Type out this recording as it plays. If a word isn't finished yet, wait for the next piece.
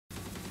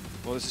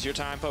Well, this is your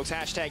time, folks.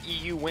 Hashtag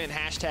EU win,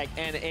 hashtag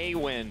NA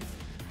win.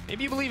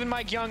 Maybe you believe in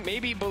Mike Young,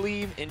 maybe you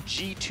believe in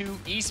G2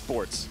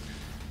 Esports.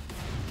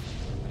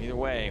 Either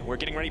way, we're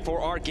getting ready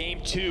for our game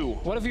 2.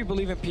 What if you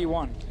believe in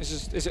P1?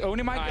 Is it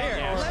only Mike there?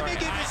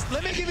 Yeah,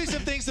 let me give you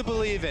some things to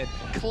believe in.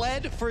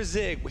 Kled for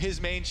Zig,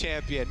 his main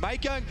champion.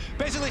 Mike Young,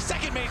 basically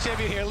second main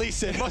champion here. Lee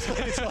Sin, most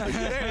played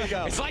There you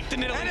go. It's like the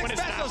Nidalee when it's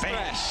not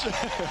fresh.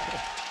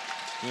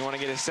 You want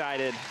to get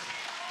excited.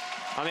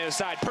 On the other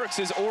side, Perks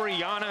is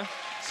Oriana.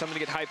 Something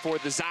to get hyped for,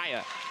 the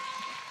Xayah.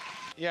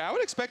 Yeah, I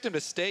would expect him to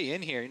stay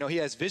in here. You know, he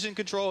has vision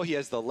control, he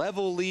has the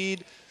level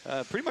lead,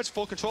 pretty much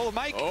full control of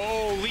Mike.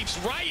 Oh, leaps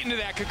right into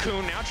that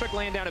cocoon. Now Trick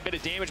laying down a bit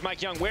of damage.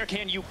 Mike Young, where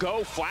can you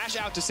go? Flash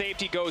out to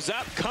safety, goes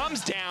up,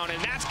 comes down,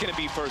 and that's going to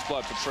be first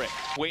blood for Trick.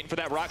 Waiting for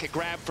that rocket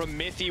grab from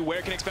Mithy.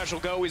 Where can Special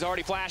go? He's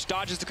already flashed,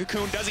 dodges the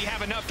cocoon. Does he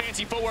have enough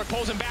fancy footwork?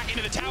 Pulls him back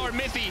into the tower.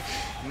 Mithy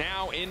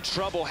now in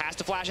trouble. Has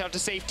to flash out to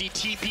safety.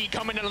 TP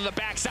coming in on the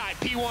backside.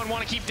 P1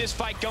 want to keep this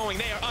fight going.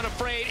 They are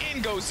unafraid.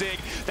 In goes Zig.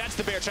 That's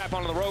the bear trap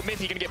on the road.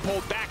 Mithy going to get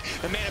pulled back.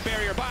 The mana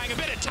barrier buying a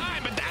bit of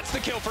time, but that's the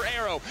kill for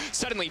Arrow.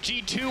 Suddenly,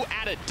 G2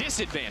 at a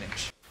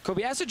disadvantage.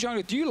 Kobe, as a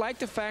jungler, do you like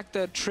the fact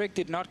that Trick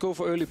did not go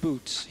for early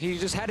boots? He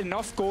just had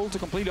enough gold to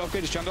completely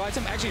upgrade his jungle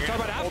item. Actually, thought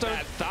about after.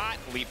 That thought.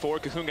 Leap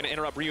forward. Cocoon going to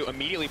interrupt Ryu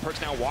immediately.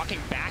 Perks now walking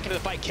back into the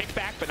fight. Kick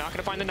back, but not going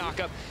to find the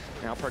knockup.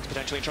 Now Perks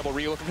potentially in trouble.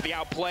 Ryu looking for the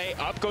outplay.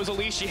 Up goes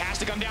Elise. She has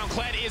to come down.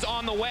 Kled is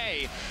on the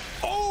way.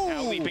 Oh!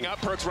 Now leaping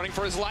up. Perks running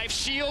for his life.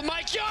 Shield.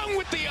 Mike Young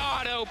with the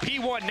auto.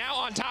 P1 now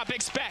on top.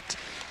 Expect.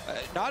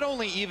 Not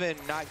only even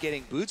not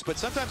getting boots, but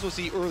sometimes we'll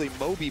see early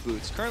Moby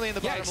boots. Currently in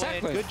the bottom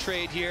lane, good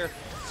trade here.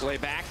 Play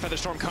back,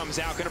 Featherstorm comes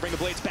out, gonna bring the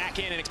blades back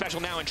in, and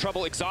Xpecial now in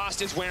trouble.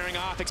 Exhaust is wearing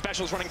off,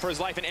 Xpecial is running for his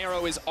life, and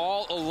Arrow is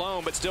all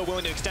alone, but still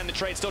willing to extend the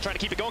trade, still trying to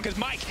keep it going, because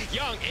Mike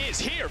Young is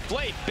here.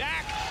 Blade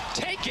back,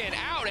 taken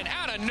out, and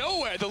out of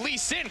nowhere, the Lee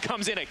Sin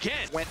comes in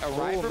again. Went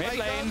right for mid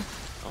lane.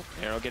 Oh,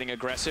 Arrow getting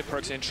aggressive,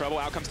 Perks in trouble,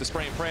 out comes the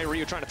spray and pray.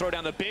 Ryu trying to throw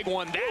down the big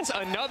one. That's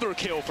another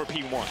kill for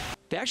P1.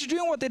 They're actually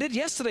doing what they did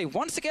yesterday.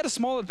 Once they get a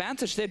small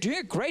advantage, they're doing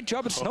a great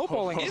job at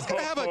snowballing. He's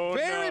going to have a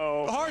very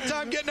hard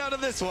time getting out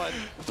of this one.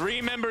 3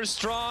 members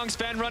strong,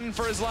 Sven running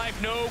for his life,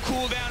 no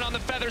cooldown on the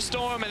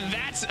Featherstorm, and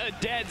that's a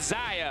dead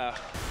Xayah.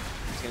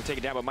 He's going to take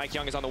it down, but Mike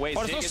Young is on the way.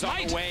 Zig is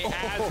on the way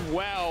as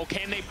well.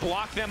 Can they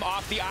block them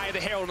off the Eye of the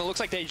Herald? And it looks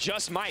like they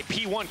just might.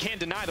 P1 can't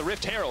deny the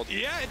Rift Herald.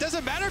 Yeah, it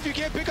doesn't matter if you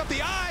can't pick up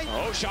the Eye.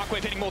 Oh,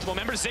 Shockwave hitting multiple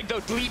members. Zig, though,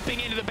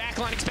 leaping into the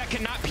backline. Expect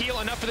cannot peel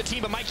enough for the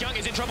team, but Mike Young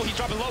is in trouble. He's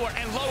dropping lower,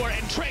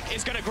 and Trick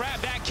is going to grab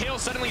that kill.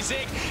 Suddenly,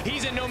 Zig,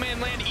 he's in no man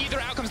land either.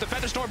 Out comes the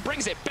Featherstorm,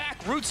 brings it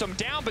back, roots him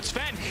down, but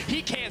Sven,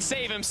 he can't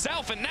save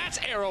himself, and that's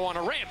Arrow on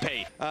a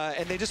rampage.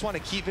 And they just want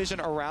to keep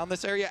vision around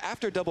this area.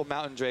 After double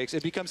Mountain Drakes,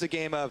 it becomes a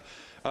game of,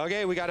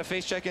 okay, we got to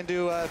face check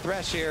into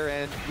Thresh here,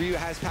 and Ryu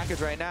has package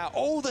right now.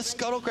 Oh, the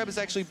Scuttle Crab is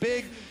actually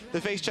big. The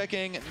face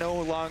checking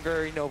no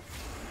longer,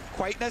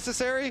 quite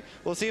necessary.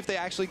 We'll see if they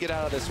actually get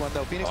out of this one,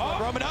 though. Phoenix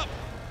roaming up.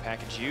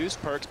 Package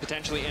used. Perks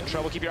potentially in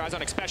trouble. Keep your eyes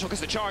on Xpecial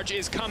because the charge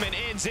is coming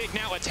in. Zig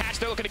now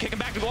attached. They're looking to kick him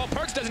back to the wall.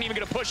 Perks doesn't even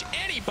get to push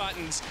any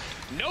buttons.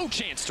 No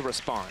chance to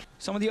respond.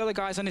 Some of the other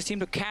guys on his team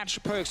to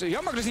catch Perks.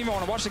 Yummark doesn't even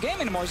want to watch the game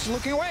anymore. He's just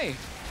looking away.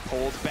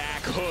 Pulled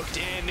back, hooked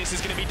in. This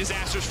is going to be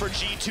disastrous for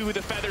G2.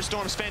 The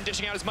Featherstorm, Sven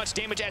dishing out as much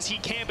damage as he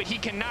can, but he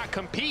cannot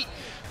compete.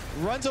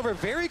 Runs over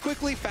very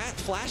quickly, fat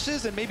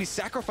flashes, and maybe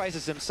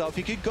sacrifices himself.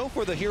 He could go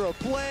for the hero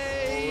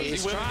play. Oh,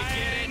 he's willing to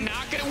get it.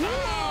 Not going to.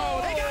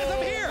 Whoa! Hey guys,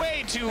 I'm here!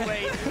 Way too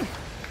late.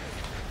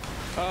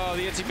 Oh,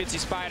 the itsy bitsy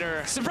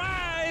spider.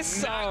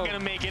 Surprise! Not going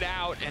to make it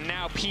out. And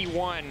now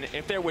P1,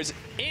 if there was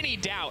any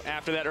doubt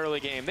after that early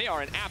game, they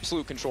are in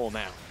absolute control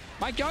now.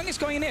 Mike Young is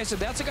going in there, so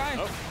that's a guy.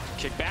 Oh,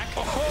 kick back.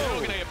 Oh,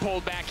 going to get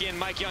pulled back in.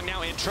 Mike Young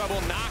now in trouble,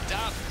 knocked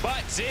up.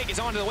 But Zig is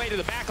on the way to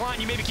the back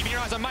line. You may be keeping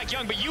your eyes on Mike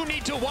Young, but you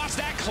need to watch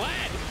that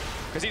Kled,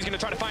 because he's going to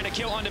try to find a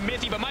kill onto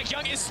Mithy, but Mike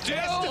Young is still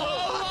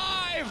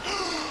alive!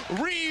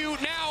 Ryu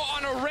now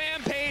on a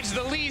rampage.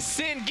 The Lee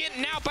Sin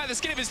getting out by the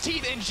skin of his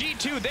teeth, and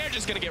G2, they're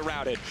just going to get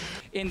routed.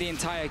 In the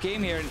entire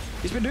game here. And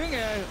he's been doing,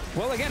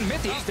 well, again,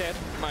 Mithy's dead.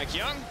 Mike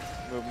Young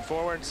moving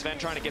forward. Sven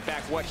trying to get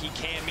back what he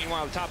can.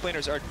 Meanwhile, the top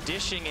laners are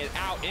dishing it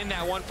out in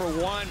that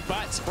 1-for-1,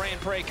 but spray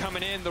and pray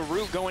coming in. The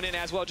root going in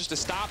as well, just to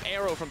stop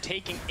Arrow from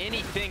taking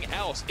anything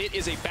else. It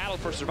is a battle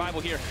for survival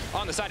here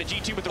on the side of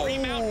G2, but the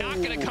remount not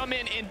going to come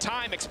in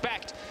time.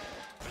 Expect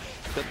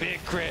the big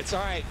crits.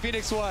 All right,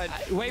 Phoenix 1.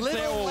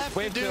 Little left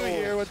to do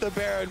here with the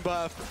Baron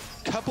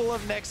buff. Couple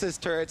of Nexus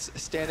turrets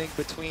standing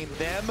between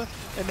them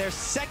and their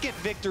second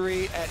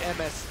victory at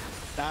MS.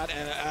 At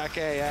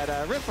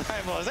Rift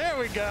Rivals. There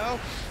we go.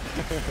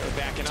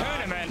 Back in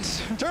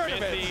Tournament.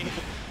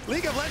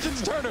 League of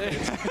Legends tournament.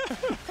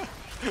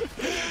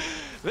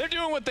 They're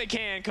doing what they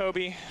can,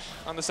 Kobe,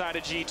 on the side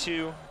of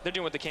G2. They're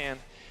doing what they can.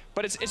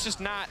 But it's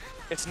just not,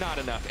 it's not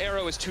enough.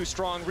 Arrow is too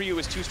strong. Ryu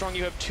is too strong.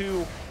 You have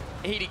 2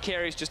 AD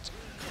carries just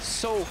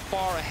so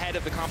far ahead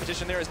of the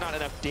competition. There is not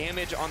enough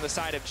damage on the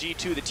side of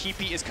G2. The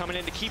TP is coming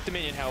in to keep the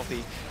minion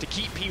healthy, to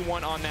keep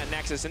P1 on that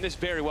Nexus, and this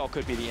very well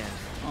could be the end.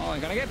 Oh,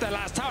 you're gonna get that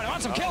last tower. They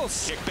want some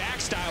kills. Kick back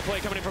style play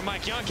coming in from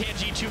Mike Young. Can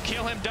G2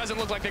 kill him? Doesn't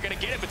look like they're gonna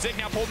get it, but Zig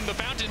now pulled in the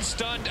fountain,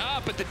 stunned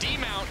up, but the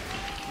D-mount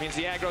means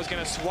the aggro's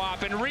gonna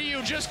swap, and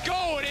Ryu just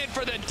going in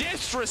for the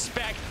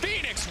disrespect.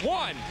 Phoenix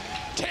 1,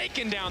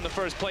 taking down the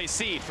first place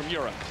seed from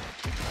Europe.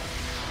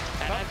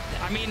 And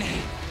I mean,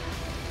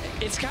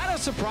 it's kind of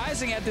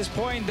surprising at this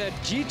point that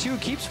G2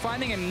 keeps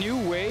finding a new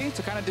way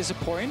to kind of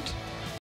disappoint.